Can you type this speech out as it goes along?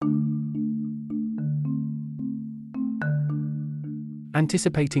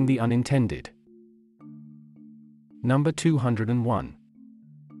Anticipating the unintended. Number 201.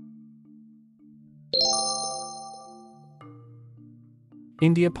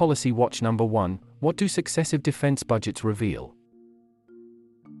 India Policy Watch Number 1, what do successive defense budgets reveal?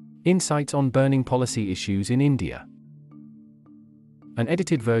 Insights on burning policy issues in India. An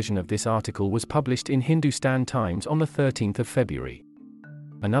edited version of this article was published in Hindustan Times on the 13th of February.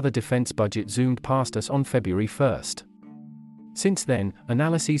 Another defense budget zoomed past us on February 1st. Since then,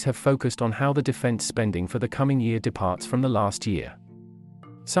 analyses have focused on how the defense spending for the coming year departs from the last year.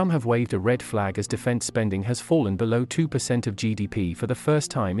 Some have waved a red flag as defense spending has fallen below 2% of GDP for the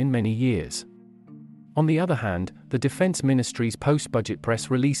first time in many years. On the other hand, the Defense Ministry's post-budget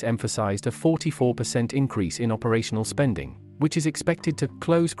press release emphasized a 44% increase in operational spending, which is expected to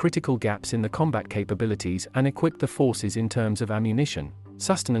close critical gaps in the combat capabilities and equip the forces in terms of ammunition,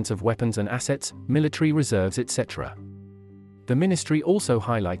 sustenance of weapons and assets, military reserves, etc. The ministry also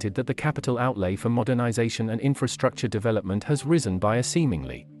highlighted that the capital outlay for modernization and infrastructure development has risen by a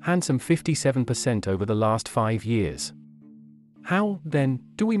seemingly handsome 57% over the last 5 years. How, then,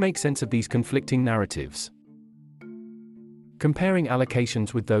 do we make sense of these conflicting narratives? Comparing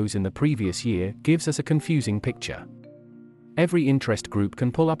allocations with those in the previous year gives us a confusing picture. Every interest group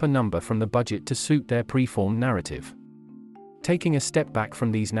can pull up a number from the budget to suit their preformed narrative. Taking a step back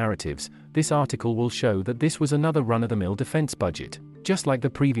from these narratives, this article will show that this was another run-of-the-mill defense budget, just like the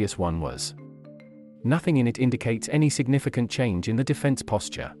previous one was. Nothing in it indicates any significant change in the defense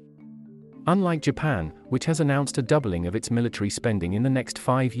posture. Unlike Japan, which has announced a doubling of its military spending in the next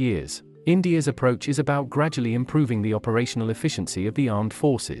 5 years, India's approach is about gradually improving the operational efficiency of the armed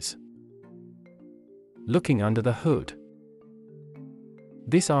forces. Looking under the hood.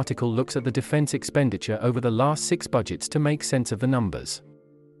 This article looks at the defense expenditure over the last 6 budgets to make sense of the numbers.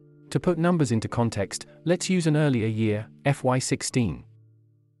 To put numbers into context, let's use an earlier year, FY16.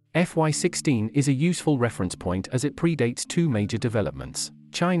 FY16 is a useful reference point as it predates 2 major developments: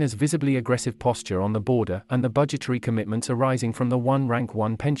 China's visibly aggressive posture on the border and the budgetary commitments arising from the One Rank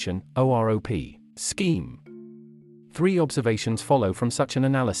One Pension (OROP) scheme. 3 observations follow from such an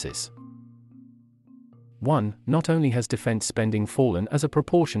analysis. 1. Not only has defense spending fallen as a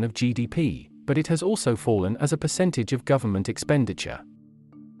proportion of GDP, but it has also fallen as a percentage of government expenditure.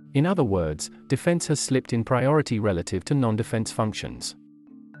 In other words, defense has slipped in priority relative to non-defense functions.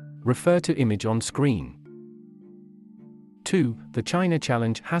 Refer to image on screen. 2. The China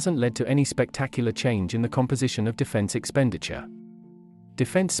challenge hasn't led to any spectacular change in the composition of defense expenditure.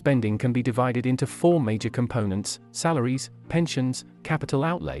 Defense spending can be divided into 4 major components: salaries, pensions, capital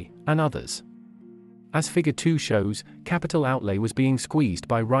outlay, and others. As Figure 2 shows, capital outlay was being squeezed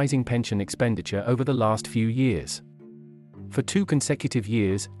by rising pension expenditure over the last few years. For 2 consecutive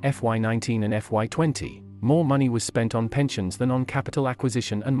years, FY19 and FY20, more money was spent on pensions than on capital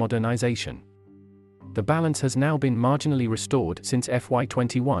acquisition and modernization. The balance has now been marginally restored since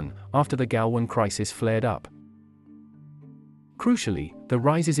FY21, after the Galwan crisis flared up. Crucially, the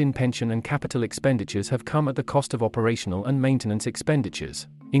rises in pension and capital expenditures have come at the cost of operational and maintenance expenditures,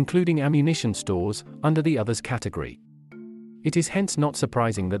 including ammunition stores, under the others category. It is hence not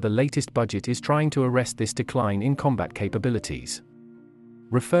surprising that the latest budget is trying to arrest this decline in combat capabilities.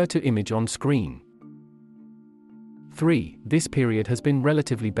 Refer to image on screen. 3. This period has been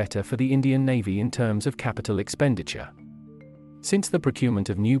relatively better for the Indian Navy in terms of capital expenditure. Since the procurement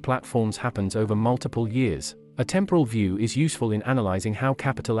of new platforms happens over multiple years, a temporal view is useful in analyzing how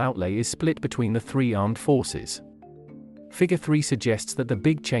capital outlay is split between the 3 armed forces. Figure 3 suggests that the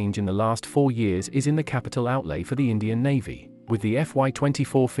big change in the last 4 years is in the capital outlay for the Indian Navy, with the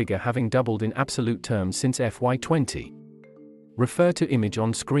FY24 figure having doubled in absolute terms since FY20. Refer to image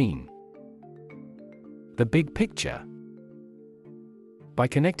on screen. The big picture. By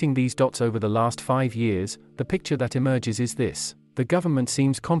connecting these dots over the last 5 years, the picture that emerges is this: the government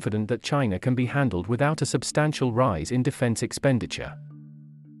seems confident that China can be handled without a substantial rise in defense expenditure.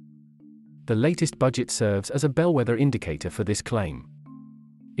 The latest budget serves as a bellwether indicator for this claim.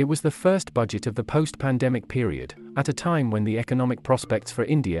 It was the first budget of the post-pandemic period, at a time when the economic prospects for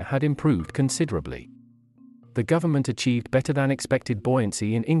India had improved considerably. The government achieved better-than-expected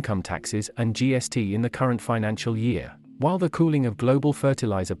buoyancy in income taxes and GST in the current financial year, while the cooling of global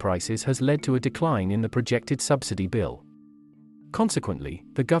fertilizer prices has led to a decline in the projected subsidy bill. Consequently,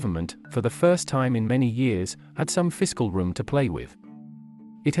 the government, for the first time in many years, had some fiscal room to play with.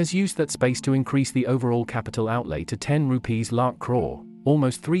 It has used that space to increase the overall capital outlay to 10 rupees lakh crore,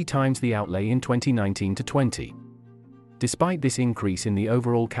 almost 3 times the outlay in 2019-20. Despite this increase in the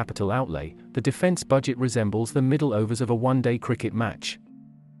overall capital outlay, the defense budget resembles the middle overs of a one-day cricket match.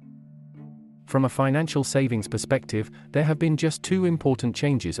 From a financial savings perspective, there have been just two important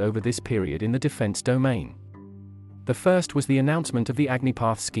changes over this period in the defense domain. The first was the announcement of the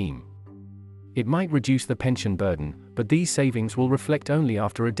Agnipath scheme. It might reduce the pension burden, but these savings will reflect only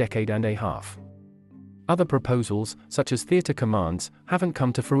after a decade and a half. Other proposals, such as theatre commands, haven't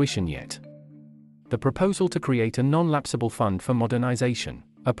come to fruition yet. The proposal to create a non-lapsable fund for modernization,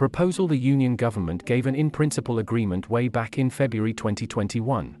 a proposal the Union government gave an in-principle agreement way back in February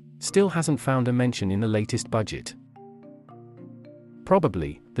 2021, still hasn't found a mention in the latest budget.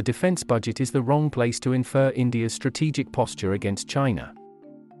 Probably, the defense budget is the wrong place to infer India's strategic posture against China.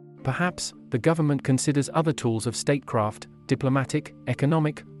 Perhaps, the government considers other tools of statecraft, diplomatic,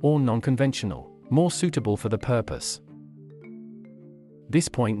 economic, or non-conventional, more suitable for the purpose. This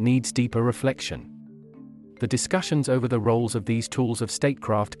point needs deeper reflection. The discussions over the roles of these tools of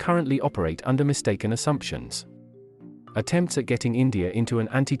statecraft currently operate under mistaken assumptions. Attempts at getting India into an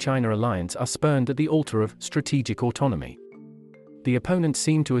anti-China alliance are spurned at the altar of strategic autonomy. The opponents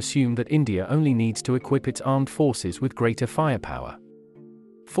seem to assume that India only needs to equip its armed forces with greater firepower.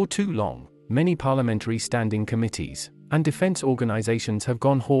 For too long, many parliamentary standing committees and defense organizations have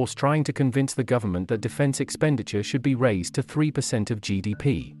gone hoarse trying to convince the government that defense expenditure should be raised to 3% of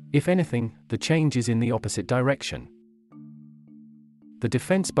GDP. If anything, the change is in the opposite direction. The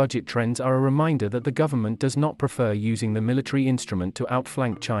defense budget trends are a reminder that the government does not prefer using the military instrument to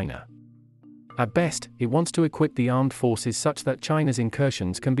outflank China. At best, it wants to equip the armed forces such that China's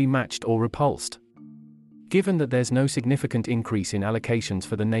incursions can be matched or repulsed. Given that there's no significant increase in allocations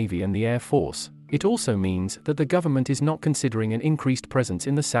for the Navy and the Air Force, it also means that the government is not considering an increased presence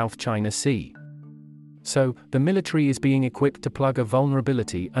in the South China Sea. So, the military is being equipped to plug a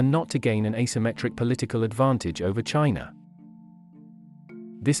vulnerability and not to gain an asymmetric political advantage over China.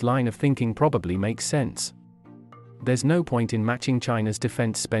 This line of thinking probably makes sense. There's no point in matching China's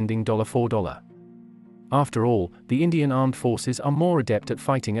defense spending dollar for dollar. After all, the Indian armed forces are more adept at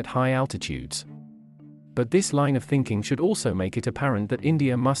fighting at high altitudes. But this line of thinking should also make it apparent that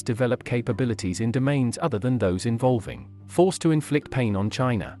India must develop capabilities in domains other than those involving force to inflict pain on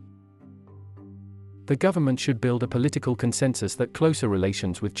China. The government should build a political consensus that closer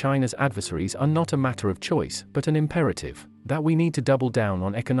relations with China's adversaries are not a matter of choice, but an imperative, that we need to double down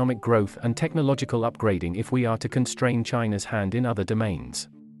on economic growth and technological upgrading if we are to constrain China's hand in other domains.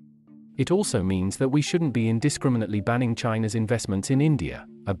 It also means that we shouldn't be indiscriminately banning China's investments in India.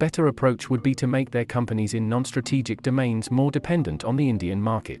 A better approach would be to make their companies in non-strategic domains more dependent on the Indian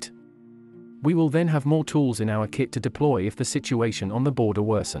market. We will then have more tools in our kit to deploy if the situation on the border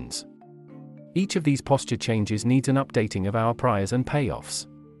worsens. Each of these posture changes needs an updating of our priors and payoffs.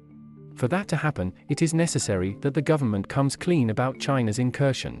 For that to happen, it is necessary that the government comes clean about China's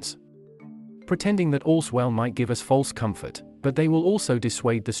incursions. Pretending that all's well might give us false comfort, but they will also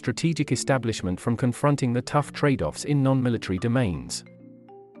dissuade the strategic establishment from confronting the tough trade-offs in non-military domains.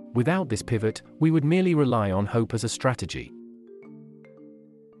 Without this pivot, we would merely rely on hope as a strategy.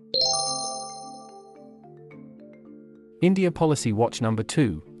 India Policy Watch Number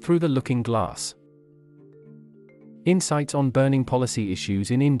 2, Through the Looking Glass. Insights on burning policy issues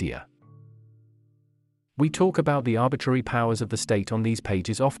in India. We talk about the arbitrary powers of the state on these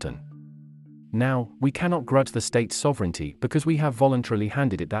pages often. Now, we cannot grudge the state's sovereignty because we have voluntarily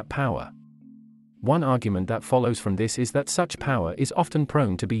handed it that power. One argument that follows from this is that such power is often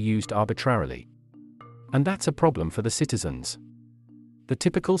prone to be used arbitrarily. And that's a problem for the citizens. The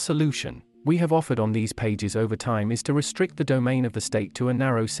typical solution we have offered on these pages over time is to restrict the domain of the state to a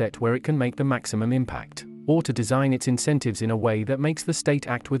narrow set where it can make the maximum impact, or to design its incentives in a way that makes the state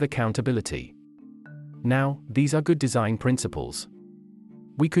act with accountability. Now, these are good design principles.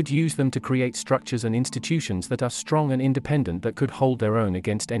 We could use them to create structures and institutions that are strong and independent that could hold their own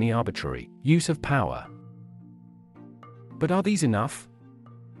against any arbitrary use of power. But are these enough?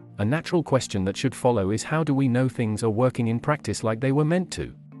 A natural question that should follow is, how do we know things are working in practice like they were meant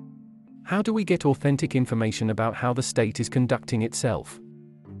to? How do we get authentic information about how the state is conducting itself?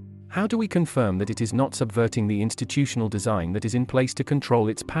 How do we confirm that it is not subverting the institutional design that is in place to control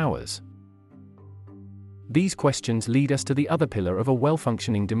its powers? These questions lead us to the other pillar of a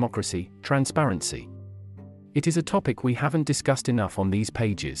well-functioning democracy, transparency. It is a topic we haven't discussed enough on these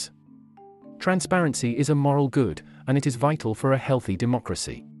pages. Transparency is a moral good, and it is vital for a healthy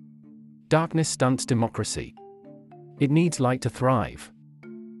democracy. Darkness stunts democracy. It needs light to thrive.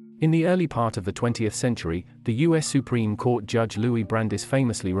 In the early part of the 20th century, the US Supreme Court Judge Louis Brandeis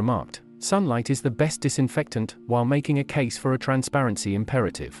famously remarked, "Sunlight is the best disinfectant," while making a case for a transparency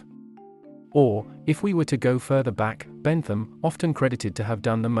imperative. Or, if we were to go further back, Bentham, often credited to have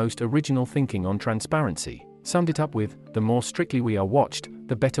done the most original thinking on transparency, summed it up with, "The more strictly we are watched,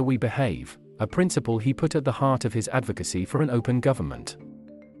 the better we behave," a principle he put at the heart of his advocacy for an open government.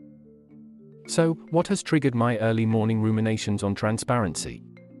 So, what has triggered my early morning ruminations on transparency?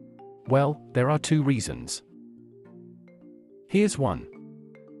 Well, there are two reasons. Here's one.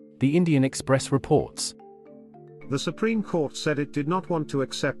 The Indian Express reports. The Supreme Court said it did not want to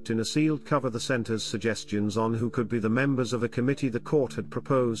accept in a sealed cover the centre's suggestions on who could be the members of a committee the court had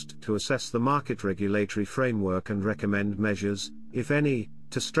proposed to assess the market regulatory framework and recommend measures, if any,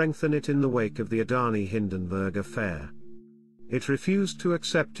 to strengthen it in the wake of the Adani Hindenburg affair. It refused to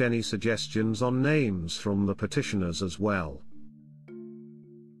accept any suggestions on names from the petitioners as well.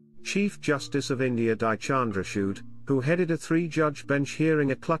 Chief Justice of India Di Chandrachud, who headed a three-judge bench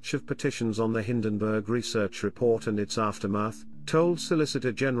hearing a clutch of petitions on the Hindenburg research report and its aftermath, told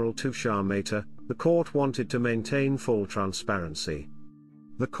Solicitor General Tushar Mehta, the court wanted to maintain full transparency.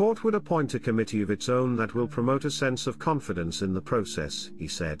 The court would appoint a committee of its own that will promote a sense of confidence in the process, he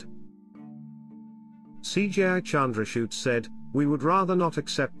said. CJI Chandrachud said, "We would rather not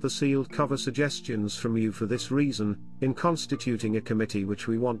accept the sealed cover suggestions from you for this reason. In constituting a committee, which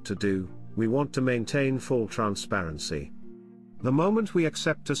we want to do, we want to maintain full transparency. The moment we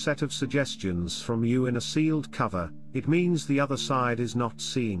accept a set of suggestions from you in a sealed cover, it means the other side is not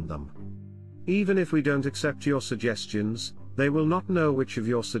seeing them. Even if we don't accept your suggestions, they will not know which of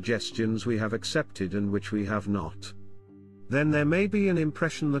your suggestions we have accepted and which we have not. Then there may be an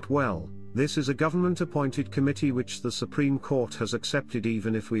impression that, well, this is a government-appointed committee which the Supreme Court has accepted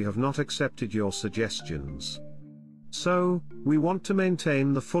even if we have not accepted your suggestions. So, we want to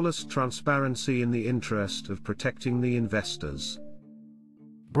maintain the fullest transparency in the interest of protecting the investors."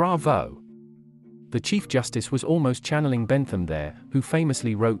 Bravo! The Chief Justice was almost channeling Bentham there, who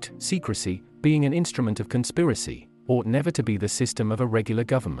famously wrote, "Secrecy, being an instrument of conspiracy, ought never to be the system of a regular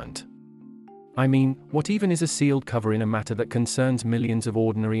government." I mean, what even is a sealed cover in a matter that concerns millions of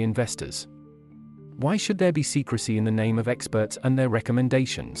ordinary investors? Why should there be secrecy in the name of experts and their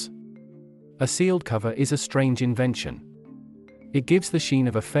recommendations? A sealed cover is a strange invention. It gives the sheen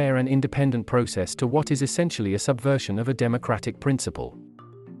of a fair and independent process to what is essentially a subversion of a democratic principle.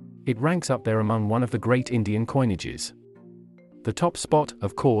 It ranks up there among one of the great Indian coinages. The top spot,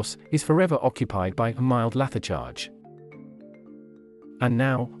 of course, is forever occupied by a mild lathacharge. And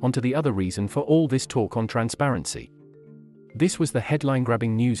now, onto the other reason for all this talk on transparency. This was the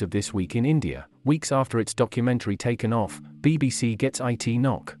headline-grabbing news of this week in India, weeks after its documentary taken off, BBC gets IT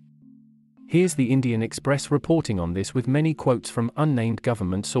knock. Here's the Indian Express reporting on this with many quotes from unnamed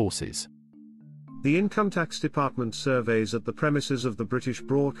government sources. The Income Tax Department surveys at the premises of the British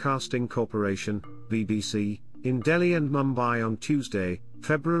Broadcasting Corporation, BBC, in Delhi and Mumbai on Tuesday,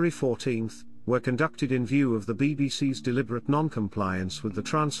 February 14, were conducted in view of the BBC's deliberate non-compliance with the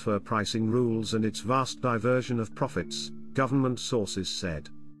transfer pricing rules and its vast diversion of profits, government sources said.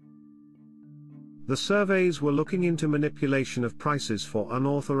 The surveys were looking into manipulation of prices for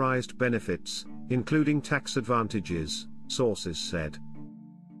unauthorized benefits, including tax advantages, sources said.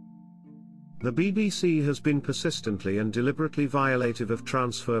 The BBC has been persistently and deliberately violative of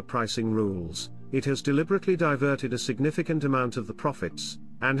transfer pricing rules. It has deliberately diverted a significant amount of the profits,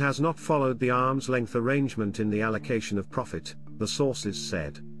 and has not followed the arm's-length arrangement in the allocation of profit, the sources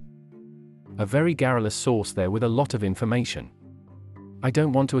said. A very garrulous source there with a lot of information. I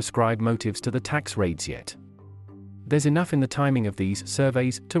don't want to ascribe motives to the tax raids yet. There's enough in the timing of these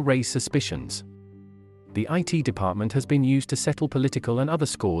surveys to raise suspicions. The IT department has been used to settle political and other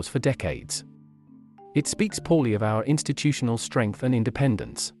scores for decades. It speaks poorly of our institutional strength and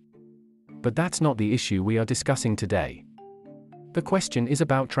independence. But that's not the issue we are discussing today. The question is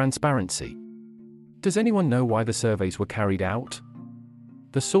about transparency. Does anyone know why the surveys were carried out?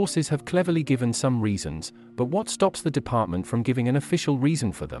 The sources have cleverly given some reasons, but what stops the department from giving an official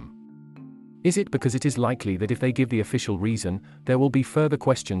reason for them? Is it because it is likely that if they give the official reason, there will be further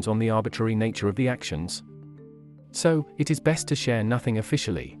questions on the arbitrary nature of the actions? So, it is best to share nothing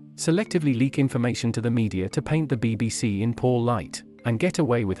officially, selectively leak information to the media to paint the BBC in poor light, and get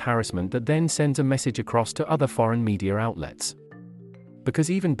away with harassment that then sends a message across to other foreign media outlets.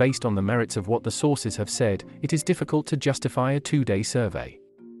 Because even based on the merits of what the sources have said, it is difficult to justify a 2-day survey.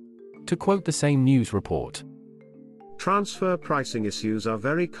 To quote the same news report, transfer pricing issues are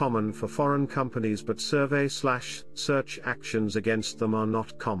very common for foreign companies, but survey/search actions against them are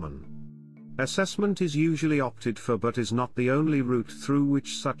not common. Assessment is usually opted for but is not the only route through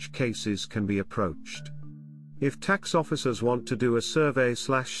which such cases can be approached. If tax officers want to do a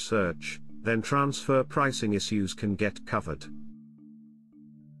survey/search, then transfer pricing issues can get covered.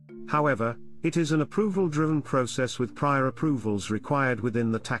 However, it is an approval-driven process with prior approvals required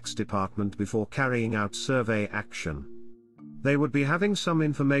within the tax department before carrying out survey action. They would be having some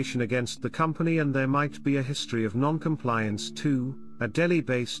information against the company and there might be a history of non-compliance too, a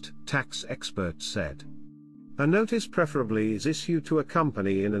Delhi-based tax expert said. A notice preferably is issued to a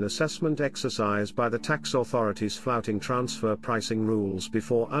company in an assessment exercise by the tax authorities flouting transfer pricing rules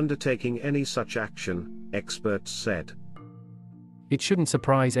before undertaking any such action, experts said. It shouldn't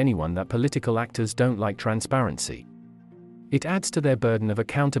surprise anyone that political actors don't like transparency. It adds to their burden of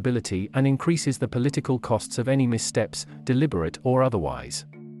accountability and increases the political costs of any missteps, deliberate or otherwise.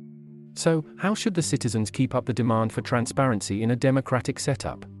 So, how should the citizens keep up the demand for transparency in a democratic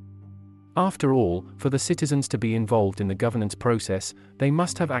setup? After all, for the citizens to be involved in the governance process, they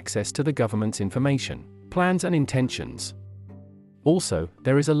must have access to the government's information, plans and intentions. Also,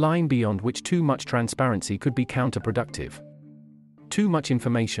 there is a line beyond which too much transparency could be counterproductive. Too much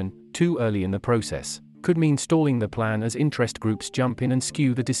information, too early in the process, could mean stalling the plan as interest groups jump in and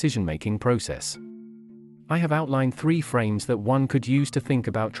skew the decision-making process. I have outlined 3 frames that one could use to think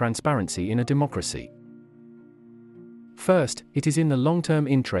about transparency in a democracy. First, it is in the long-term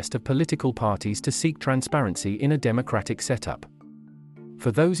interest of political parties to seek transparency in a democratic setup.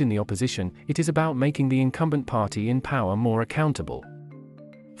 For those in the opposition, it is about making the incumbent party in power more accountable.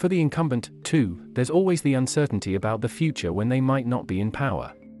 For the incumbent, too, there's always the uncertainty about the future when they might not be in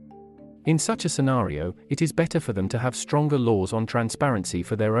power. In such a scenario, it is better for them to have stronger laws on transparency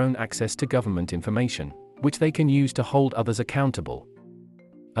for their own access to government information, which they can use to hold others accountable.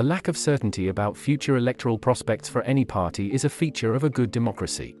 A lack of certainty about future electoral prospects for any party is a feature of a good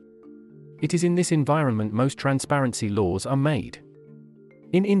democracy. It is in this environment most transparency laws are made.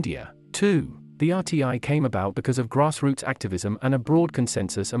 In India, too, the RTI came about because of grassroots activism and a broad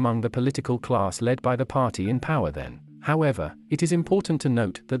consensus among the political class led by the party in power then. However, it is important to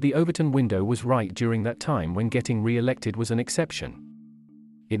note that the Overton window was right during that time when getting re-elected was an exception.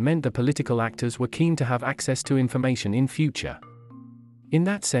 It meant the political actors were keen to have access to information in future. In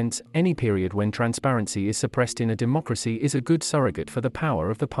that sense, any period when transparency is suppressed in a democracy is a good surrogate for the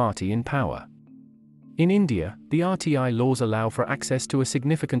power of the party in power. In India, the RTI laws allow for access to a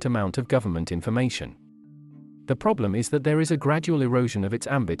significant amount of government information. The problem is that there is a gradual erosion of its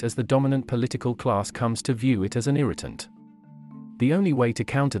ambit as the dominant political class comes to view it as an irritant. The only way to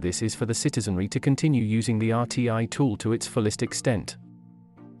counter this is for the citizenry to continue using the RTI tool to its fullest extent.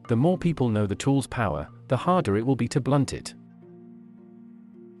 The more people know the tool's power, the harder it will be to blunt it.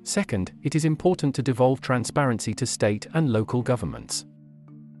 Second, it is important to devolve transparency to state and local governments.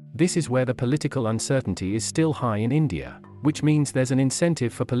 This is where the political uncertainty is still high in India, which means there's an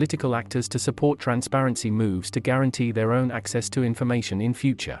incentive for political actors to support transparency moves to guarantee their own access to information in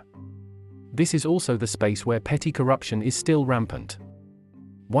future. This is also the space where petty corruption is still rampant.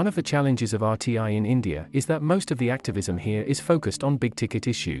 One of the challenges of RTI in India is that most of the activism here is focused on big-ticket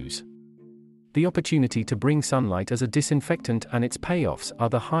issues. The opportunity to bring sunlight as a disinfectant and its payoffs are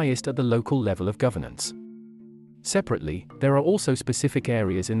the highest at the local level of governance. Separately, there are also specific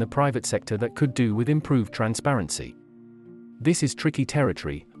areas in the private sector that could do with improved transparency. This is tricky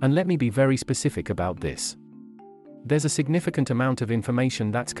territory, and let me be very specific about this. There's a significant amount of information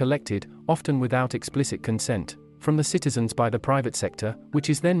that's collected, often without explicit consent, from the citizens by the private sector,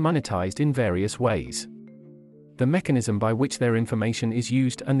 which is then monetized in various ways. The mechanism by which their information is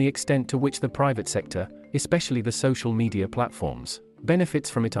used and the extent to which the private sector, especially the social media platforms,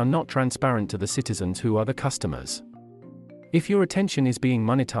 benefits from it are not transparent to the citizens who are the customers. If your attention is being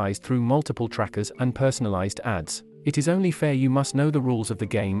monetized through multiple trackers and personalized ads, it is only fair you must know the rules of the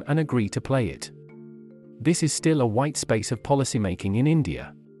game and agree to play it. This is still a white space of policymaking in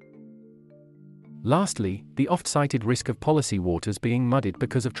India. Lastly, the oft-cited risk of policy waters being muddied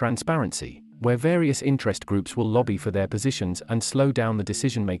because of transparency, where various interest groups will lobby for their positions and slow down the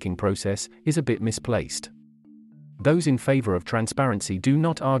decision-making process, is a bit misplaced. Those in favor of transparency do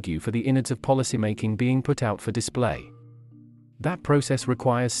not argue for the innards of policymaking being put out for display. That process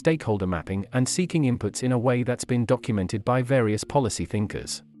requires stakeholder mapping and seeking inputs in a way that's been documented by various policy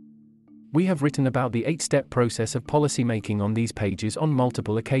thinkers. We have written about the 8-step process of policymaking on these pages on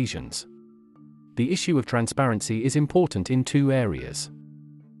multiple occasions. The issue of transparency is important in 2 areas.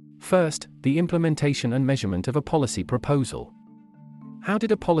 First, the implementation and measurement of a policy proposal. How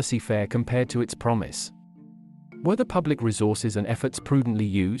did a policy fare compared to its promise? Were the public resources and efforts prudently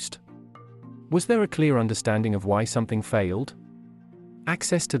used? Was there a clear understanding of why something failed?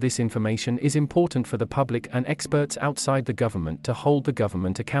 Access to this information is important for the public and experts outside the government to hold the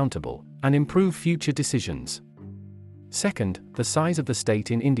government accountable and improve future decisions. Second, the size of the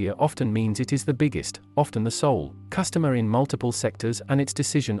state in India often means it is the biggest, often the sole, customer in multiple sectors, and its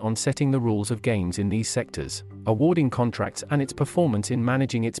decision on setting the rules of games in these sectors, awarding contracts, and its performance in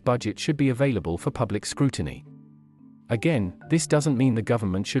managing its budget should be available for public scrutiny. Again, this doesn't mean the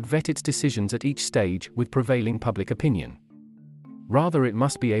government should vet its decisions at each stage with prevailing public opinion. Rather, it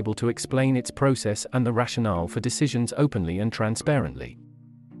must be able to explain its process and the rationale for decisions openly and transparently.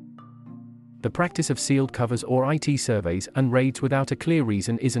 The practice of sealed covers or IT surveys and raids without a clear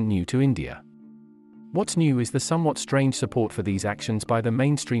reason isn't new to India. What's new is the somewhat strange support for these actions by the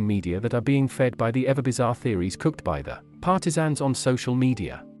mainstream media that are being fed by the ever-bizarre theories cooked by the partisans on social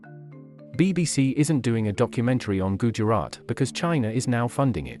media. BBC isn't doing a documentary on Gujarat because China is now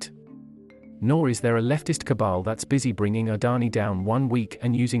funding it. Nor is there a leftist cabal that's busy bringing Adani down one week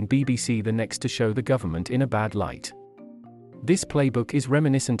and using BBC the next to show the government in a bad light. This playbook is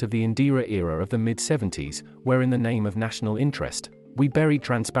reminiscent of the Indira era of the mid-70s, where in the name of national interest, we buried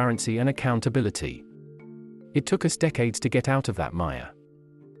transparency and accountability. It took us decades to get out of that mire.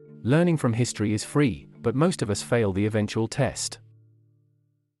 Learning from history is free, but most of us fail the eventual test.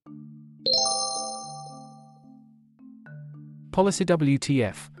 Policy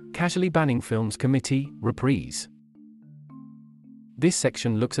WTF, Casually Banning Films Committee, Reprise. This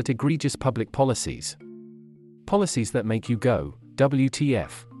section looks at egregious public policies. Policies that make you go,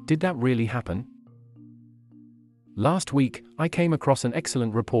 WTF, did that really happen? Last week, I came across an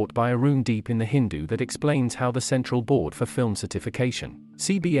excellent report by Arun Deep in The Hindu that explains how the Central Board for Film Certification,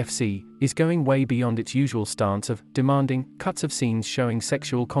 CBFC, is going way beyond its usual stance of demanding cuts of scenes showing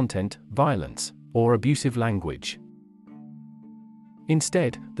sexual content, violence, or abusive language.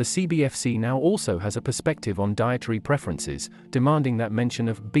 Instead, the CBFC now also has a perspective on dietary preferences, demanding that mention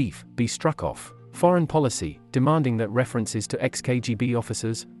of beef be struck off. Foreign policy, demanding that references to ex-KGB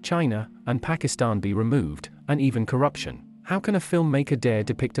officers, China, and Pakistan be removed, and even corruption. How can a filmmaker dare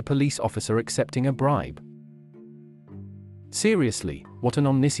depict a police officer accepting a bribe? Seriously, what an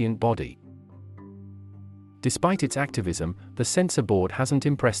omniscient body. Despite its activism, the censor board hasn't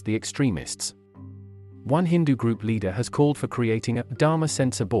impressed the extremists. One Hindu group leader has called for creating a Dharma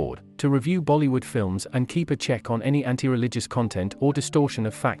censor board to review Bollywood films and keep a check on any anti-religious content or distortion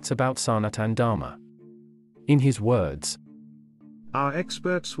of facts about Sanatan Dharma. In his words, "Our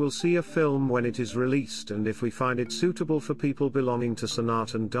experts will see a film when it is released, and if we find it suitable for people belonging to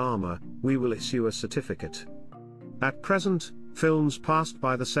Sanatan Dharma, we will issue a certificate. At present, films passed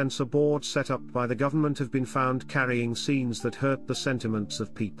by the censor board set up by the government have been found carrying scenes that hurt the sentiments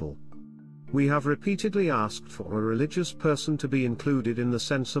of people. We have repeatedly asked for a religious person to be included in the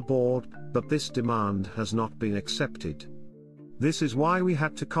censor board, but this demand has not been accepted. This is why we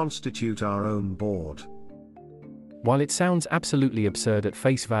had to constitute our own board." While it sounds absolutely absurd at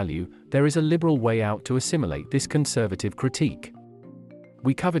face value, there is a liberal way out to assimilate this conservative critique.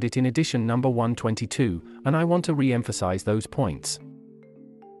 We covered it in edition number 122, and I want to re-emphasize those points.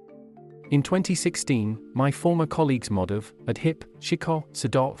 In 2016, my former colleagues Madhav, Adhip, Shikhar,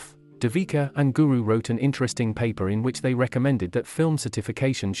 Siddharth, Devika and Guru wrote an interesting paper in which they recommended that film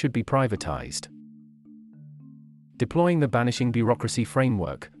certification should be privatized. Deploying the banishing bureaucracy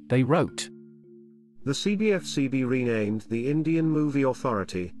framework, they wrote, "The CBFC be renamed the Indian Movie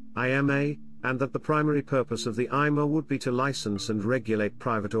Authority, IMA, and that the primary purpose of the IMA would be to license and regulate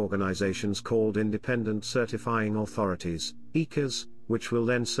private organizations called Independent Certifying Authorities, ICAs, which will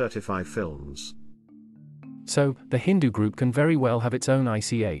then certify films." So, the Hindu group can very well have its own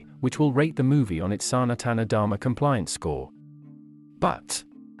ICA, which will rate the movie on its Sanatana Dharma compliance score. But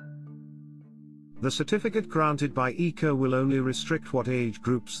the certificate granted by ICA will only restrict what age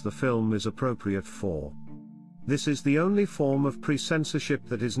groups the film is appropriate for. This is the only form of pre-censorship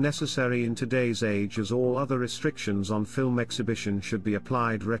that is necessary in today's age, as all other restrictions on film exhibition should be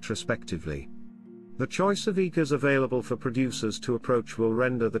applied retrospectively. The choice of ICAs available for producers to approach will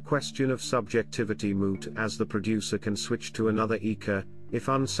render the question of subjectivity moot, as the producer can switch to another ICA, if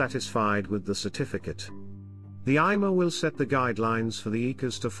unsatisfied with the certificate. The IMA will set the guidelines for the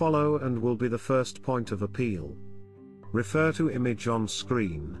ICAs to follow and will be the first point of appeal. Refer to image on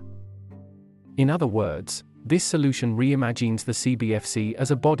screen. in other words, this solution reimagines the CBFC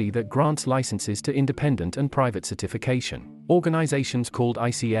as a body that grants licenses to independent and private certification organizations called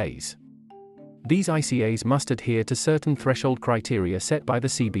ICAs. These ICAs must adhere to certain threshold criteria set by the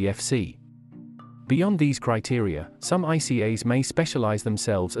CBFC. Beyond these criteria, some ICAs may specialize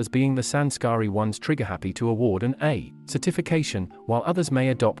themselves as being the Sanskari ones trigger-happy to award an A certification, while others may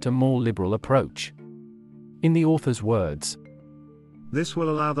adopt a more liberal approach. In the author's words, this will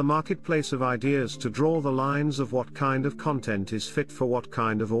allow the marketplace of ideas to draw the lines of what kind of content is fit for what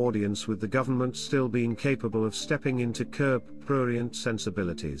kind of audience, with the government still being capable of stepping in to curb prurient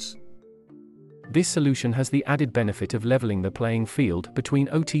sensibilities. This solution has the added benefit of leveling the playing field between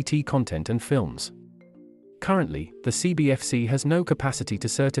OTT content and films. Currently, the CBFC has no capacity to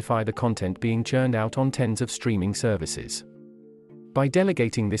certify the content being churned out on tens of streaming services. By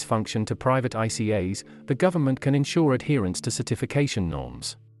delegating this function to private ICAs, the government can ensure adherence to certification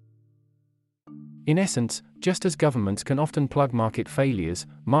norms. In essence, just as governments can often plug market failures,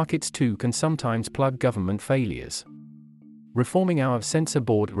 markets too can sometimes plug government failures. Reforming our censor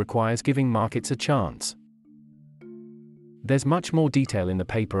board requires giving markets a chance. There's much more detail in the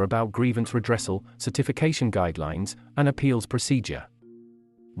paper about grievance redressal, certification guidelines, and appeals procedure.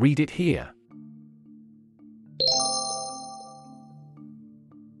 Read it here.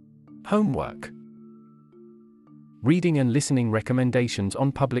 Homework. Reading and listening recommendations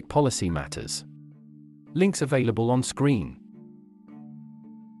on public policy matters. Links available on screen.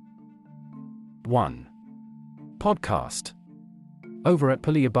 1. Podcast. Over at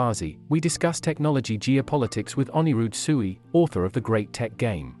Paliabazi, we discuss technology geopolitics with Anirudh Sui, author of The Great Tech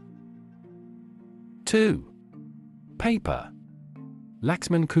Game. 2. Paper.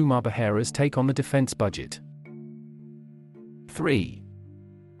 Laxman Kumar Behera's take on the defense budget. 3.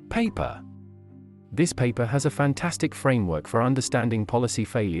 Paper. This paper has a fantastic framework for understanding policy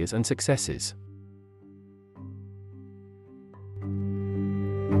failures and successes.